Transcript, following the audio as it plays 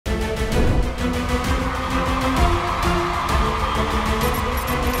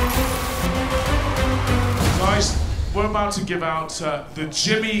about to give out the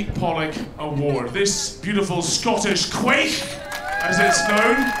Jimmy Pollock Award. This beautiful Scottish quake, as it's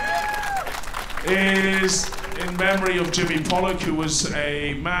known, is in memory of Jimmy Pollock, who was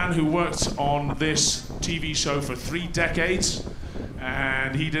a man who worked on this TV show for 3 decades,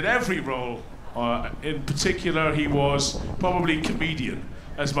 and he did every role. In particular, he was probably comedian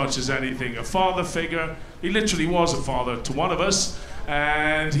as much as anything, a father figure. He literally was a father to one of us,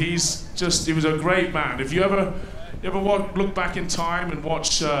 and he was a great man. If you ever look back in time and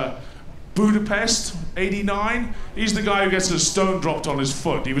watch Budapest '89, he's the guy who gets a stone dropped on his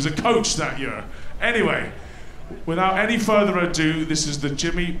foot. He was a coach that year. Anyway, without any further ado, this is the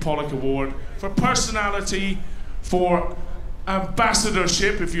Jimmy Pollock Award for personality, for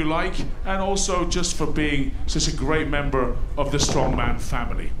ambassadorship, if you like, and also just for being such a great member of the Strongman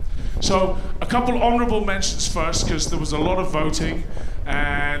family. So, a couple honourable mentions first, because there was a lot of voting,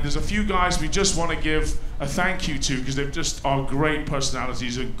 and there's a few guys we just want to give a thank you to, because they just are great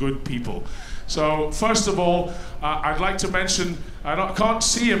personalities and good people. So, first of all, I'd like to mention, I can't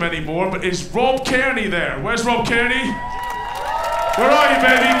see him anymore, but is Rob Kearney there? Where's Rob Kearney? Where are you,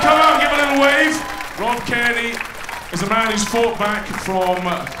 baby? Come on, give a little wave. Rob Kearney is a man who's fought back from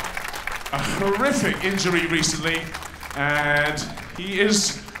a horrific injury recently, and he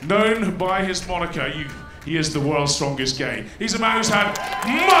is known by his moniker. He is the world's strongest gay. He's a man who's had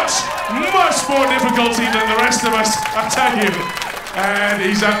much more difficulty than the rest of us, I tell you. And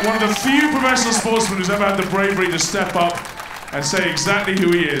he's one of the few professional sportsmen who's ever had the bravery to step up and say exactly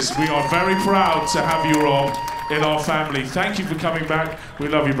who he is. We are very proud to have you, Rob, in our family. Thank you for coming back. We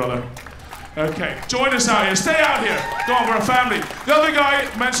love you, brother. Okay, join us out here. Stay out here. Go on, we're a family. The other guy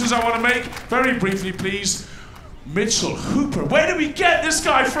mentions I want to make, very briefly, please, Mitchell Hooper. Where did we get this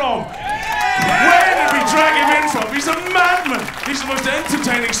guy from? Where did we drag him in from? He's a madman. He's the most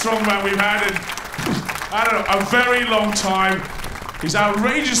entertaining strongman we've had in, I don't know, a very long time. He's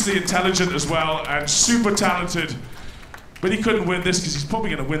outrageously intelligent as well and super talented. But he couldn't win this because he's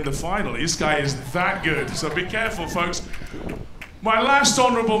probably going to win the final. This guy is that good. So be careful, folks. My last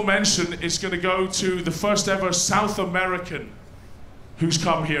honourable mention is going to go to the first ever South American who's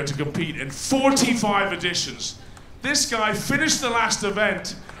come here to compete in 45 editions. This guy finished the last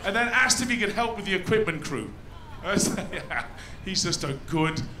event and then asked if he could help with the equipment crew. Yeah, he's just a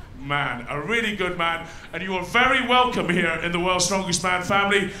good man, a really good man, and you are very welcome here in the World's Strongest Man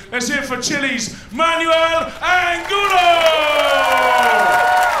family. Let's hear it for Chile's Manuel Angulo!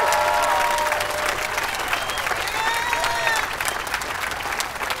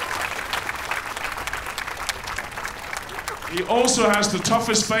 He also has the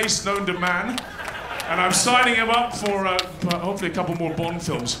toughest face known to man, and I'm signing him up for hopefully a couple more Bond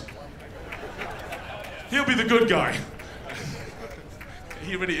films. He'll be the good guy.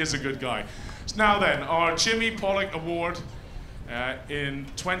 He really is a good guy. Now then, our Jimmy Pollock Award in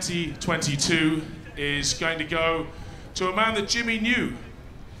 2022 is going to go to a man that Jimmy knew.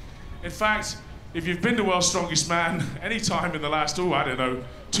 In fact, if you've been to World's Strongest Man any time in the last, 2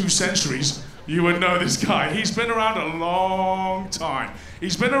 centuries, you would know this guy. He's been around a long time.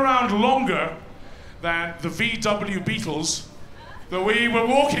 He's been around longer than the VW Beetles that we were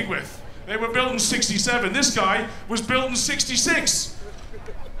walking with. They were built in '67. This guy was built in '66.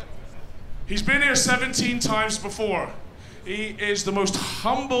 He's been here 17 times before. He is the most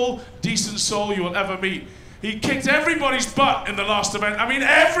humble, decent soul you will ever meet. He kicked everybody's butt in the last event. I mean,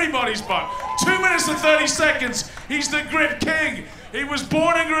 everybody's butt. 2 minutes and 30 seconds. He's the Grip King. He was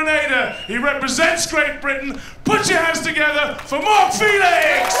born in Grenada. He represents Great Britain. Put your hands together for Mark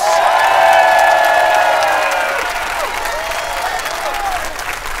Felix!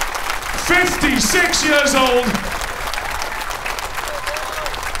 56 years old.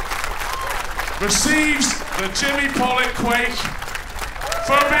 Receives the Jimmy Pollock Quake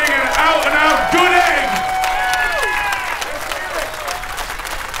for being an out-and-out good egg.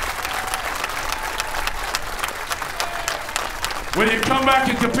 Will you come back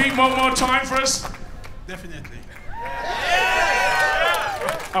and compete one more time for us? Definitely.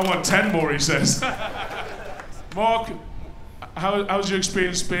 I want 10 more, he says. Mark, how's your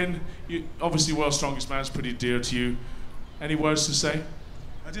experience been? Obviously, World's Strongest Man is pretty dear to you. Any words to say?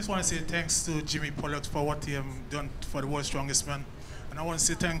 I just want to say thanks to Jimmy Pollock for what he done for the World's Strongest Man. And I want to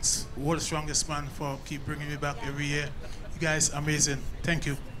say thanks, World's Strongest Man, for keep bringing me back every year. You guys, amazing. Thank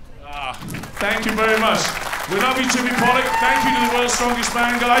you. Thank you very much. We love you, Jimmy Pollock. Thank you to the World's Strongest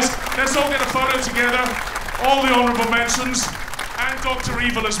Man, guys. Let's all get a photo together. All the honourable mentions. And Dr.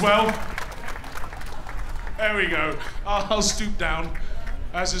 Evil as well. There we go. I'll stoop down,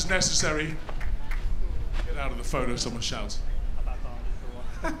 as is necessary. Get out of the photo, someone shouts.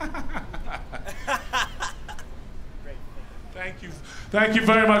 Great. Thank you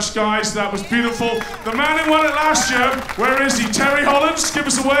very much, guys. That was beautiful. The man who won it last year, where is he? Terry Hollands, give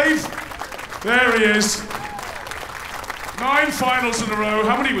us a wave. There he is. 9 finals in a row.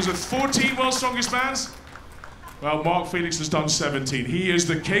 How many was it? 14 World's Strongest Mans? Well, Mark Felix has done 17. He is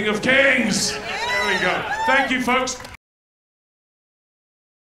the King of Kings. There we go. Thank you, folks.